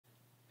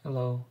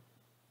Hello,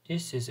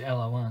 this is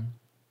ellaone,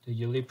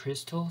 the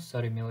Ulipristal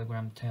 30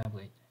 mg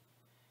tablet.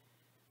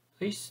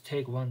 Please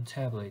take one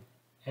tablet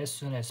as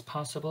soon as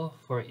possible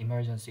for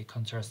emergency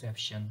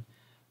contraception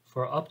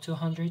for up to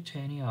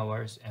 120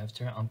 hours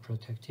after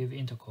unprotected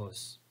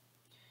intercourse.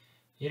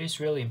 It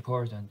is really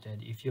important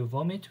that if you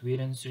vomit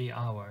within 3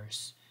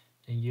 hours,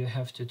 then you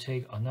have to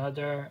take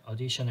another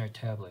additional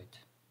tablet.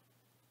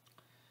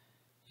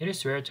 It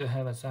is rare to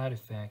have a side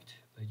effect,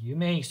 but you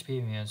may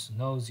experience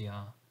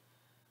nausea,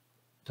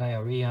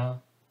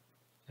 diarrhea,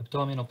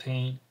 abdominal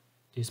pain,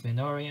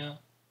 dysmenorrhea,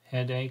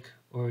 headache,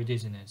 or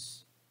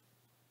dizziness.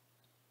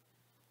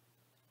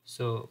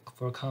 So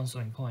for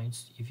counseling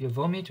points, if you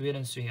vomit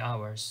within 3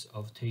 hours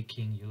of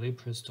taking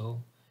Ulipristal,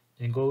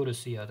 then go to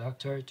see a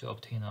doctor to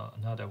obtain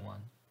another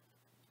one.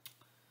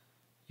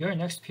 Your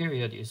next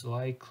period is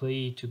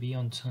likely to be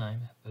on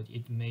time, but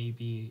it may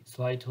be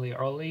slightly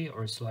early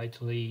or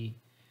slightly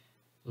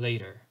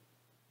later.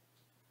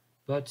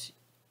 But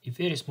if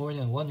it is more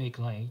than 1 week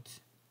late,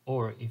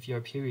 or if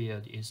your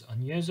period is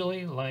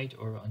unusually light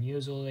or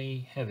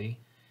unusually heavy,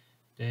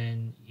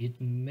 then it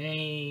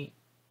may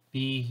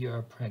be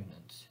you're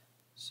pregnant.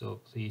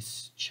 So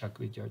please check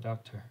with your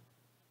doctor.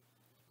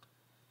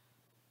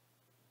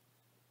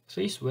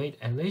 Please wait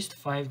at least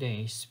 5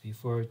 days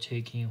before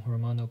taking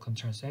hormonal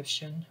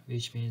contraception,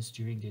 which means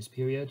during this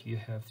period you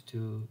have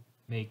to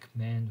make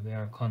men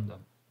wear a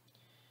condom.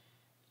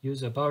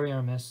 Use a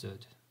barrier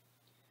method.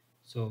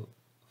 So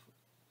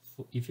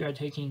if you are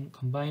taking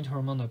combined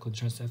hormonal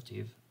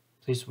contraceptive,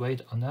 please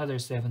wait another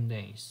 7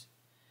 days.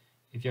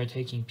 If you are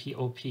taking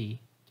POP,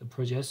 the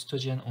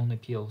progestogen-only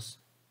pills,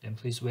 then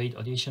please wait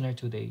additional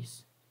 2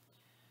 days.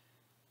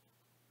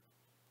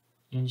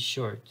 In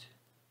short,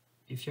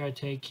 if you are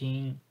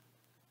taking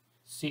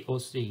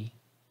COC,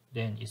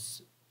 then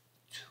it's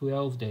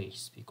 12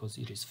 days because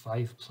it is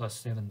 5 plus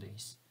 7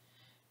 days.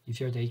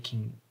 If you're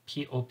taking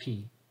POP,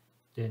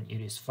 then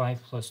it is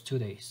 5 plus 2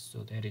 days, so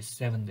that is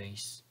 7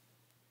 days.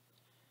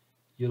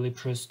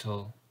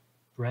 Ulipristal,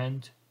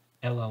 brand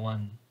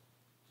ellaone.